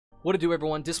What to do,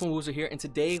 everyone? DisOneWuSeR here, and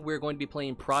today we're going to be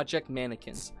playing Project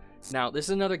Mannequins. Now, this is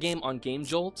another game on Game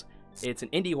Jolt. It's an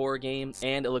indie horror game,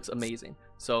 and it looks amazing.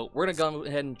 So we're going to go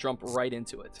ahead and jump right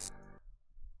into it.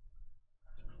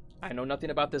 I know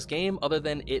nothing about this game other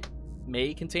than it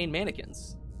may contain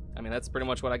mannequins. I mean, that's pretty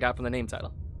much what I got from the name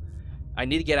title. I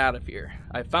need to get out of here.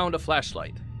 I found a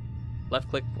flashlight. Left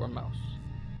click for a mouse.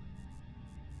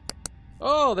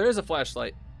 Oh, there is a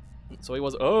flashlight. So he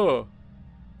was... Oh!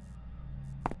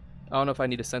 I don't know if I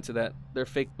need to censor that. They're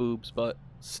fake boobs, but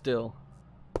still.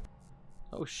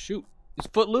 Oh, shoot. He's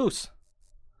footloose.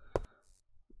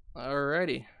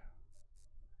 Alrighty.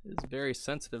 It's a very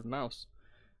sensitive mouse.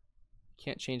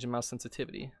 Can't change the mouse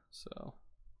sensitivity, so.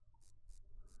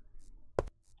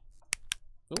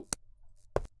 Oh.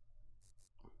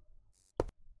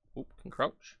 Oop, can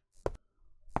crouch.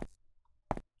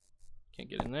 Can't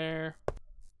get in there.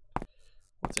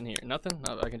 What's in here? Nothing?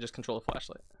 No, I can just control the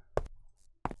flashlight.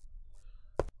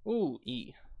 Ooh,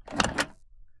 E.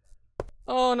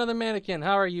 Oh, another mannequin.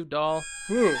 How are you, doll?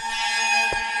 Ooh.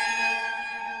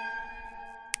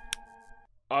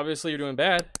 Obviously, you're doing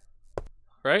bad.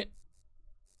 Right?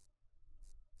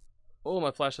 Oh, my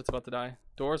flashlight's about to die.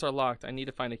 Doors are locked. I need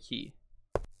to find a key.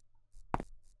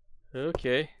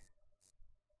 Okay.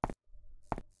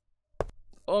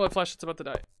 Oh, my flashlight's about to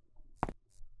die.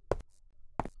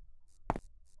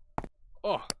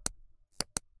 Oh.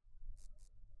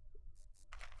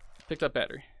 Picked up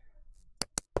battery.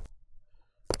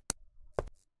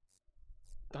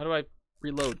 How do I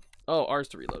reload? Oh, R's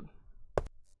to reload.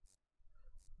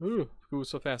 Ooh,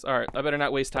 so fast. Alright, I better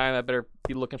not waste time. I better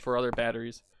be looking for other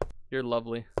batteries. You're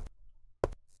lovely.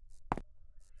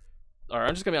 Alright,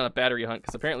 I'm just gonna be on a battery hunt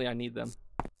because apparently I need them.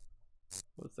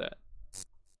 What's that?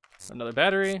 Another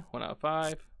battery. 1 out of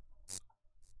 5.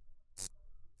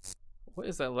 What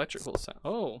is that electrical sound?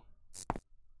 Oh.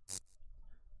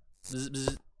 Bzz,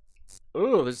 bzz.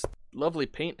 Oh, there's lovely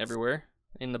paint everywhere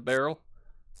in the barrel.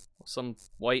 Some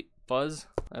white fuzz.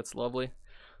 That's lovely.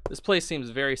 This place seems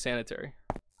very sanitary.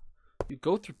 You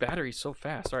go through batteries so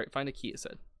fast. Alright, find a key, it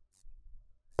said.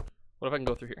 What if I can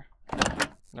go through here?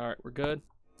 Alright, we're good.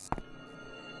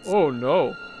 Oh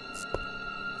no.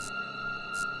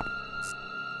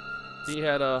 He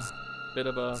had a bit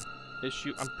of a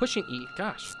issue. I'm pushing E.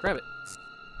 Gosh, grab it.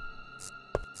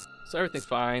 So everything's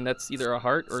fine. That's either a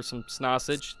heart or some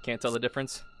sausage. Can't tell the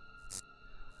difference.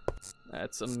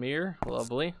 That's a mirror.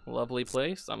 Lovely. Lovely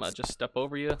place. I'm gonna just step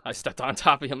over you. I stepped on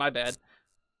top of you. My bad.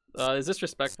 Is this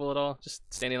respectful at all? Just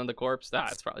standing on the corpse? Ah,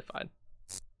 it's probably fine.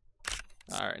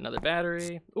 Alright, another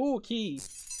battery. Ooh, key.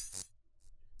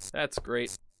 That's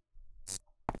great.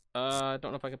 I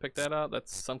don't know if I can pick that out.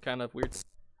 That's some kind of weird...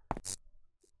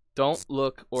 Don't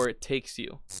look or it takes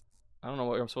you. I don't know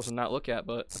what I'm supposed to not look at,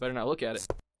 but I better not look at it.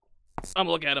 I'm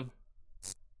gonna look at him.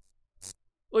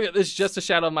 Look at this, just a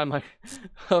shadow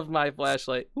of my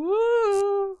flashlight.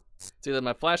 Woo! It's either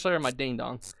my flashlight or my ding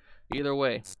dong. Either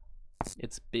way,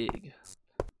 it's big.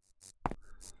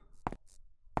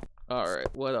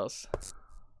 Alright, what else?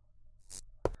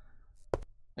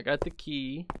 I got the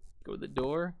key. Go to the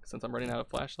door, since I'm running out of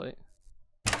flashlight.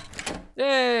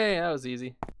 Yay! That was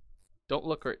easy. Don't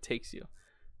look or it takes you.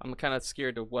 I'm kind of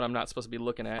scared of what I'm not supposed to be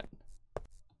looking at.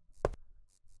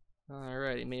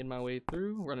 Alrighty, made my way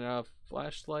through. Running out of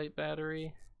flashlight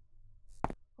battery.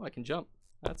 Oh, I can jump.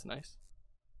 That's nice.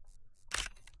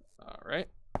 Alright.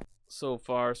 So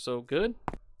far, so good.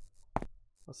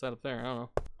 What's that up there? I don't know.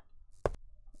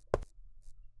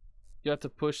 You have to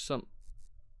push some...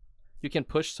 You can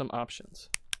push some options.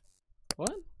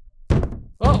 What?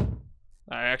 Oh!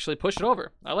 I actually pushed it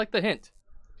over. I like the hint.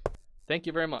 Thank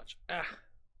you very much. Ah.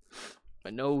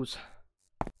 My nose.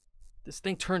 This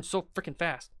thing turns so freaking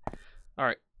fast.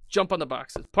 Alright, jump on the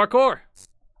boxes. Parkour!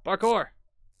 Parkour!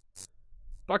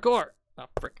 Parkour! Oh,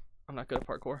 frick. I'm not good at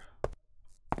parkour.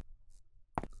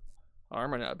 Oh,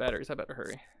 I'm running out of batteries. I better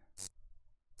hurry.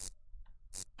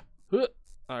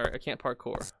 Alright, I can't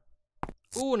parkour.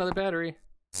 Ooh, another battery.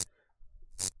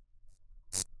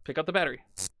 Pick up the battery.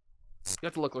 You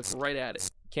have to look like right at it.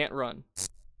 Can't run.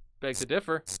 Beg to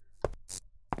differ.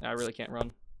 I really can't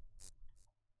run.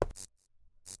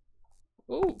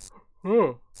 Ooh.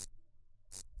 Oh.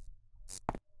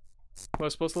 Am I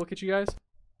supposed to look at you guys?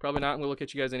 Probably not. I'm gonna look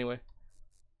at you guys anyway.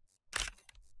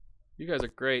 You guys are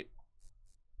great.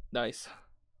 Nice.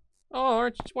 Oh,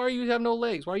 why are you have no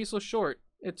legs? Why are you so short?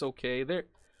 It's okay.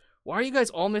 Why are you guys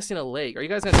all missing a leg? Are you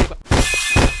guys gonna take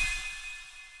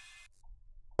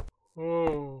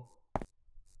Oh.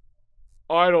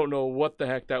 I don't know what the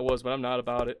heck that was, but I'm not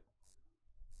about it.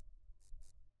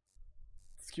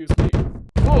 Excuse me.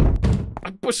 Oh! I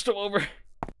pushed him over.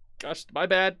 Gosh, my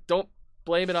bad. Don't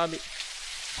blame it on me.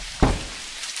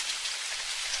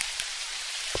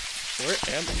 Where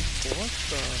am I? What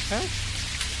the heck?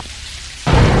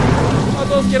 How'd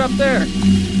those get up there?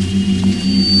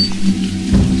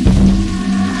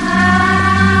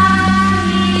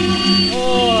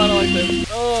 Oh, I don't like this.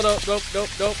 Oh,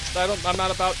 nope. I'm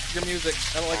not about your music.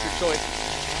 I don't like your choice.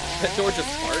 That door just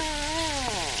fart.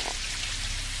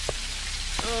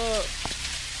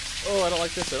 Oh, I don't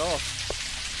like this at all.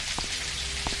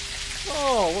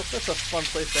 Oh, well, that's a fun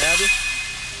place to have you.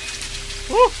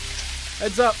 Woo!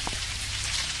 Heads up.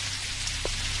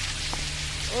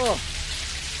 Oh,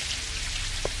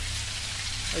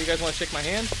 you guys want to shake my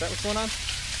hand? Is that what's going on?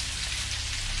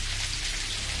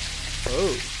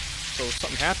 Oh, so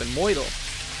something happened. Moidal.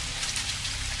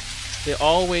 They're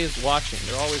always watching.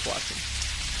 They're always watching.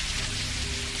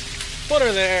 Put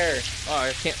her there. Oh,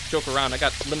 I can't joke around. I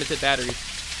got limited batteries.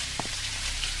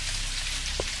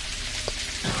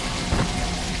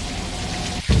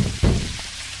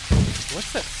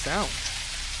 What's that sound?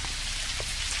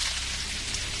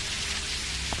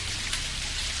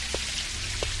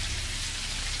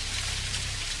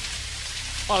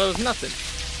 Oh, there was nothing.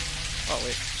 Oh,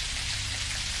 wait.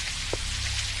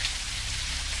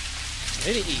 I'm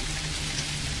hitting E.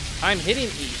 I'm hitting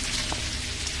E.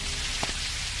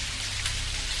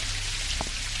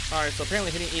 Alright, so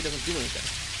apparently hitting E doesn't do anything.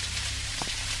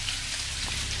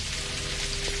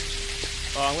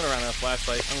 Oh, I'm gonna run out of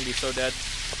flashlight. I'm gonna be so dead.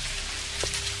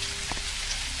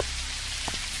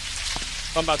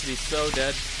 I'm about to be so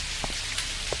dead.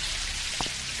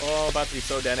 Oh, about to be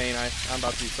so dead, ain't I? I'm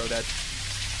about to be so dead.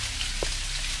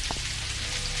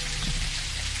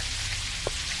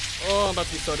 Oh, I'm about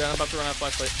to be so dead. I'm about to run out of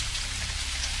flashlight.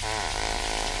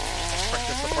 Frick,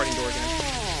 that's the farting door again.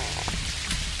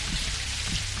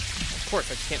 Of course,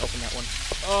 I can't open that one.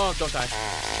 Oh, don't die.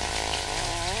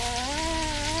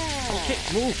 Okay,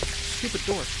 move. Stupid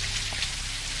door.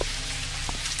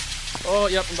 Oh,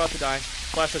 yep, I'm about to die.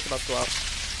 Flashlight's about to go out.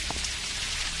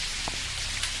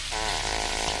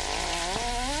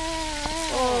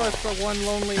 Oh, it's the one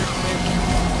lonely man.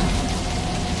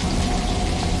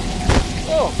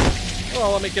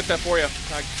 Oh, let me get that for you.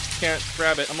 I can't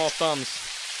grab it. I'm all thumbs.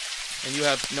 And you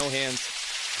have no hands.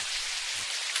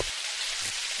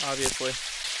 Obviously.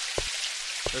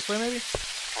 This way, maybe?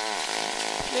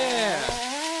 Yeah.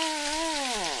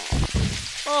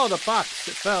 Oh, the box.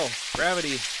 It fell.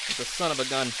 Gravity is a son of a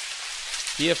gun.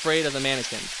 Be afraid of the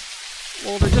mannequins.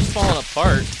 Well, they're just falling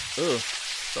apart. Ugh.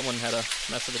 Someone had a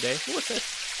mess of a day. What's this?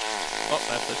 Oh,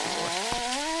 that's this door.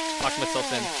 Lock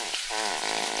myself in.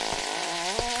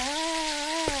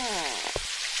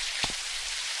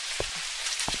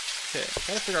 Okay,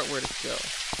 gotta figure out where to go.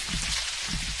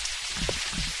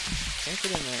 Can't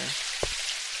get in there.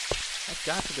 I've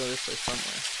got to go this way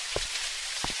somewhere.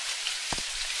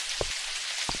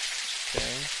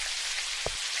 Okay.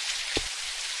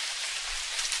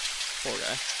 Poor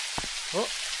guy. Oh,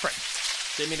 frick.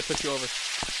 Didn't mean to put you over.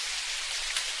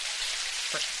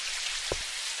 Frick.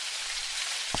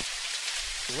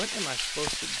 What am I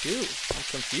supposed to do? I'm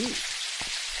confused.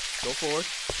 Go forward.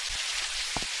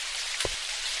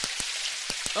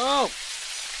 Oh!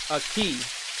 A key.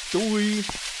 Doi.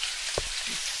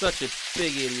 Such a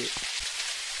big idiot.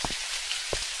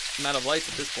 I'm out of lights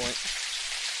at this point.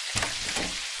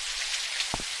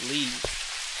 Leave.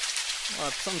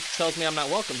 Well, something tells me I'm not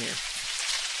welcome here.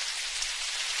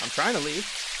 I'm trying to leave.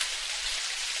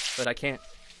 But I can't.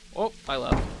 Oh, I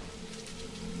left.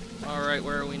 Alright,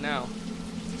 where are we now?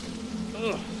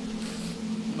 Ugh.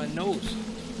 My nose.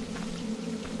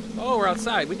 Oh, we're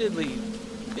outside. We did leave.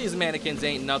 These mannequins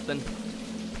ain't nothing.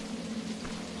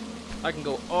 I can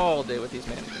go all day with these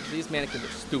mannequins. These mannequins are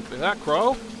stupid. That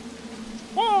crow?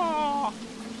 Oh,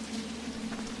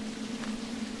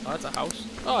 that's a house.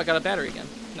 Oh, I got a battery again.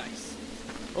 Nice.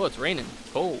 Oh, it's raining.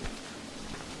 Cold.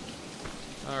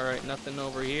 Alright, nothing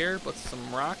over here but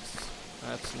some rocks.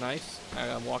 That's nice.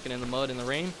 I'm walking in the mud in the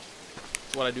rain.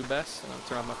 That's what I do best. And I'll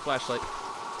turn on my flashlight.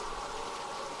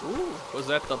 Ooh, was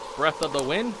that the breath of the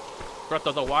wind? Breath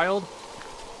of the wild?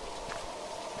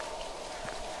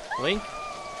 Link?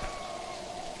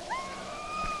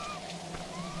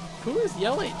 Who is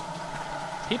yelling?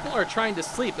 People are trying to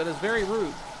sleep. That is very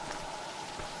rude.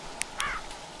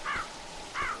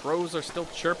 Crows are still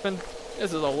chirping.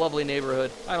 This is a lovely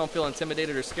neighborhood. I don't feel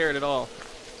intimidated or scared at all.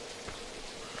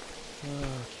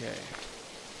 Okay.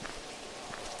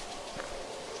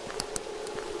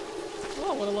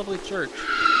 Oh, what a lovely church.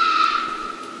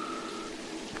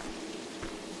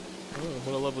 Oh,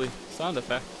 what a lovely sound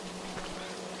effect.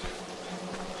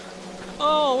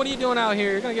 Oh, what are you doing out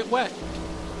here? You're gonna get wet.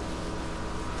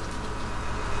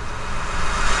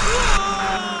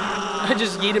 I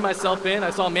just yeeted myself in. I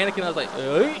saw Mannequin. I was like,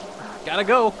 hey, gotta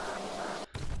go.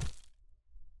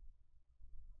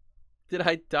 Did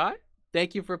I die?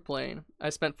 Thank you for playing. I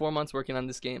spent 4 months working on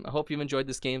this game. I hope you've enjoyed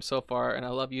this game so far, and I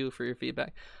love you for your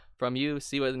feedback. From you,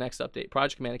 see you at the next update.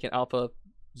 Project Mannequin Alpha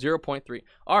 0.3.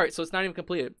 All right, so it's not even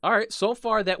completed. All right, so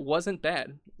far that wasn't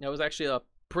bad. That was actually a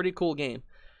pretty cool game.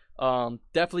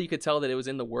 Definitely you could tell that it was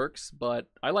in the works, but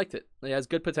I liked it. It has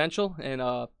good potential, and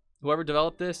whoever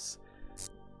developed this,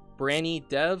 Branny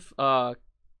Dev,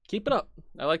 keep it up.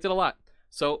 I liked it a lot.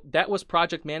 So that was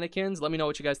Project Mannequins. Let me know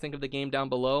what you guys think of the game down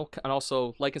below, and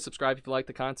also like and subscribe if you like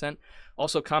the content.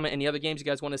 Also comment any other games you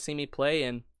guys want to see me play,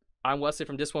 and I'm Wesley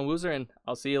from DisOneWuSeR, and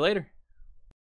I'll see you later.